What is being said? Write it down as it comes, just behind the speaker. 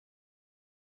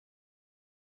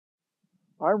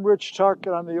I'm Rich Tuck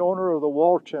and I'm the owner of the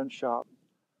Wall Tent Shop.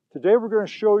 Today we're going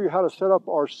to show you how to set up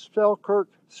our Selkirk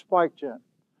spike tent.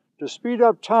 To speed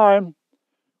up time,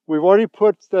 we've already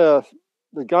put the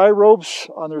guy ropes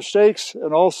on their stakes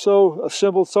and also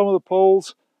assembled some of the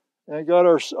poles and got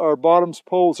our bottoms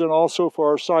poles in also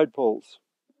for our side poles.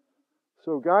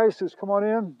 So guys, just come on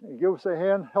in and give us a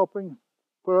hand helping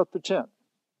put up the tent.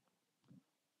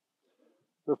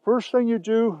 The first thing you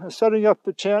do in setting up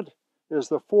the tent is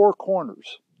the four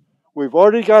corners. We've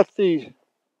already got the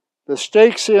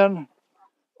stakes in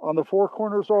on the four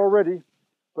corners already,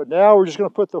 but now we're just going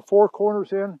to put the four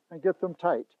corners in and get them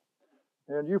tight.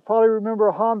 And you probably remember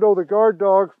Hondo the guard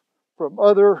dog from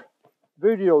other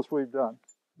videos we've done.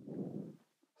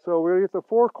 So we'll get the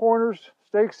four corners,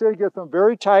 stakes in, get them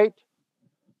very tight.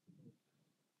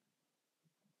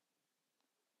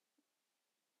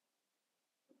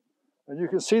 And you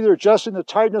can see they're adjusting the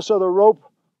tightness of the rope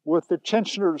with the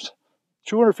tensioners.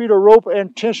 200 feet of rope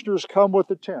and tensioners come with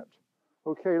the tent.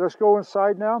 Okay, let's go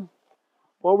inside now.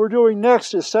 What we're doing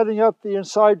next is setting up the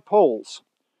inside poles.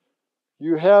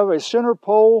 You have a center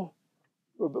pole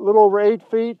a little over 8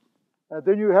 feet, and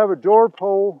then you have a door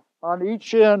pole on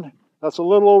each end that's a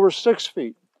little over 6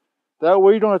 feet. That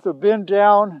way you don't have to bend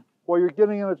down while you're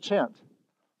getting in a tent.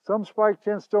 Some spike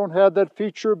tents don't have that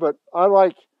feature, but I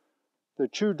like the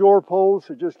two door poles.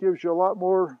 It just gives you a lot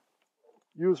more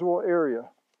usable area.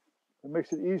 It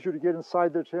makes it easier to get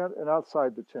inside the tent and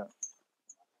outside the tent.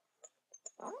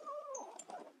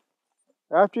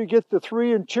 After you get the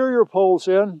 3 interior poles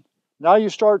in, now you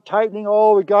start tightening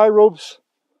all the guy ropes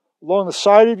along the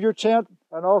side of your tent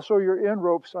and also your end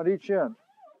ropes on each end.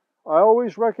 I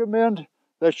always recommend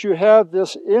that you have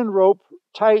this end rope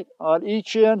tight on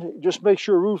each end. It just makes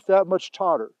your roof that much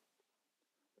tauter.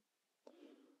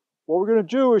 What we're going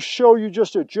to do is show you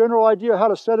just a general idea how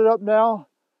to set it up now.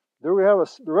 Then we have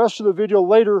the rest of the video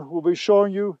later. We'll be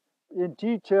showing you in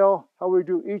detail how we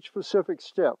do each specific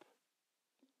step.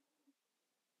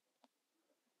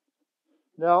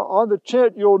 Now on the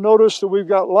tent, you'll notice that we've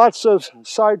got lots of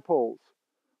side poles.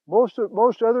 Most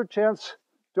other tents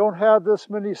don't have this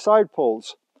many side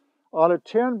poles. On a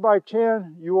 10 by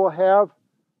 10, you will have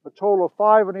a total of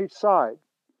 5 on each side.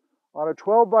 On a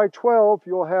 12 by 12,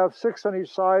 you'll have 6 on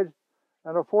each side.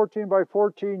 And a 14 by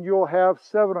 14, you'll have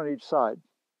 7 on each side.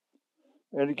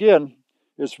 And again,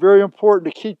 it's very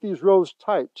important to keep these rows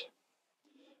tight.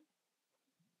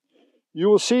 You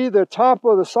will see the top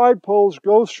of the side poles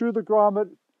goes through the grommet,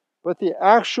 but the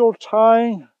actual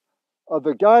tying of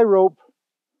the guy rope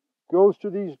goes to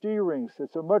these D-rings.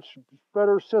 It's a much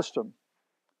better system.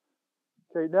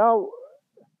 Okay, now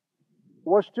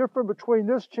what's different between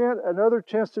this tent and other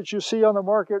tents that you see on the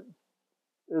market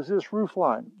is this roof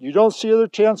line. You don't see other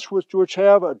tents which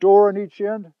have a door on each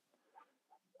end.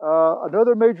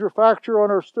 Another major factor on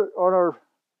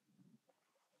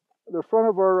the front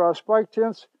of our spike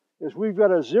tents is we've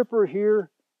got a zipper here,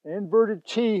 an inverted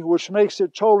T, which makes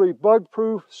it totally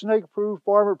bug-proof, snake-proof,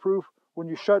 varmint-proof when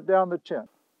you shut down the tent.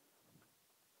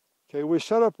 Okay, we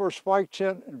set up our spike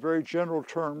tent in very general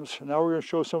terms, and now we're going to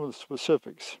show some of the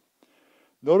specifics.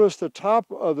 Notice the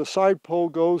top of the side pole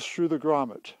goes through the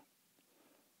grommet.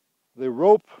 The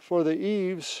rope for the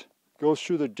eaves goes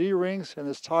through the D-rings and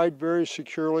is tied very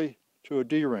securely to a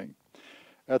D-ring.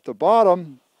 At the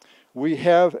bottom, we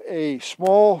have a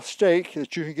small stake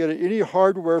that you can get at any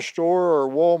hardware store or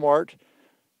Walmart.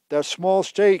 That small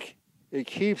stake, it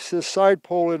keeps this side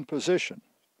pole in position.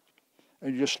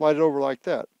 And you just slide it over like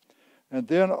that. And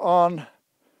then on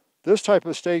this type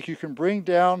of stake, you can bring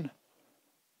down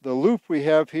the loop we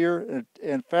have here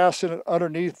and fasten it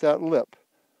underneath that lip.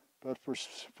 But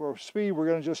for speed, we're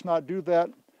going to just not do that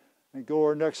and go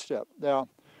our next step. Now,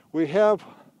 we have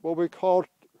what we call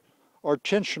our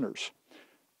tensioners.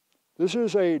 This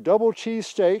is a double T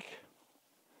stake.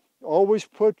 Always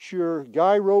put your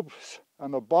guy ropes on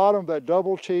the bottom of that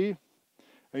double T,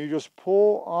 and you just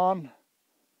pull on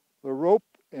the rope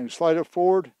and slide it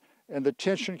forward, and the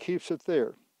tension keeps it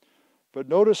there. But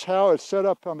notice how it's set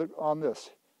up on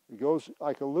this. It goes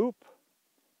like a loop,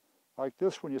 like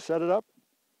this when you set it up.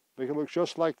 Make it look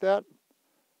just like that.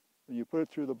 And you put it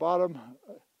through the bottom,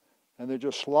 and it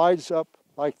just slides up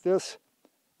like this,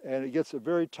 and it gets a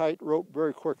very tight rope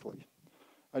very quickly.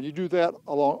 And you do that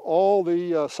along all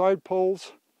the side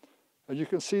poles, and you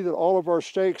can see that all of our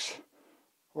stakes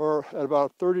are at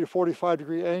about 30 to 45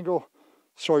 degree angle,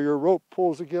 so your rope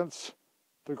pulls against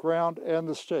the ground and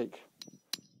the stake.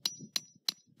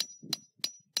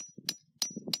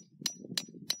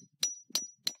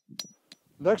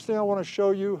 Next thing I want to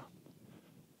show you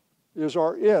is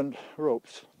our end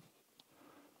ropes.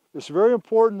 It's very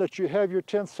important that you have your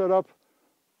tent set up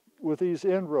with these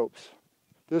end ropes.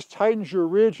 This tightens your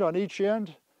ridge on each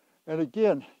end, and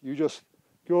again, you just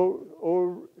go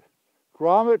over,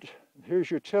 grommet.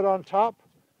 Here's your tent on top.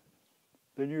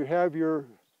 Then you have your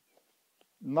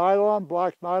nylon,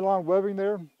 black nylon webbing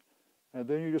there, and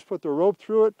then you just put the rope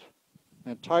through it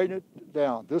and tighten it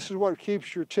down. This is what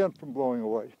keeps your tent from blowing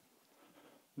away.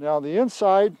 Now on the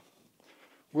inside,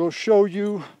 we'll show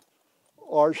you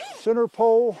our center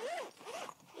pole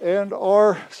and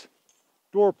our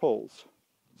door poles.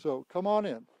 So come on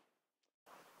in.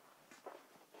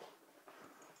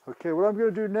 Okay, what I'm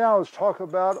going to do now is talk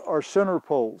about our center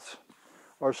poles.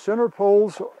 Our center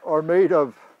poles are made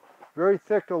of very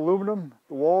thick aluminum.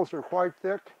 The walls are quite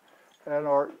thick. And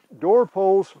our door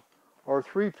poles are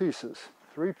three pieces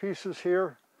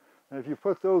here. And if you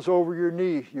put those over your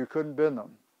knee, you couldn't bend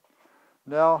them.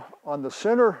 Now, on the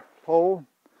center pole,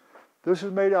 this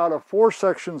is made out of 4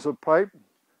 sections of pipe.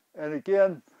 And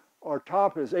again, our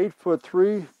top is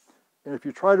 8'3". And if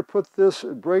you try to put this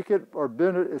and break it or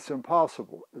bend it, it's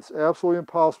impossible. It's absolutely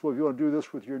impossible if you want to do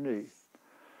this with your knee.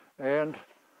 And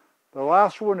the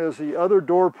last one is the other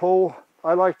door pole.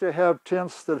 I like to have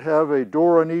tents that have a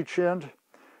door on each end.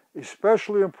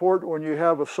 Especially important when you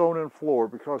have a sewn-in floor,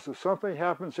 because if something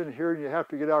happens in here and you have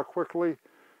to get out quickly,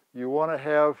 you want to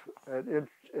have an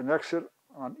exit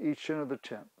on each end of the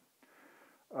tent.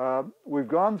 We've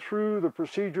gone through the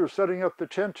procedure of setting up the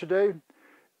tent today.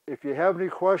 If you have any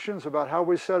questions about how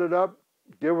we set it up,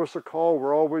 give us a call.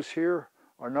 We're always here.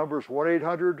 Our number is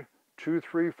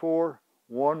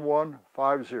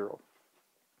 1-800-234-1150.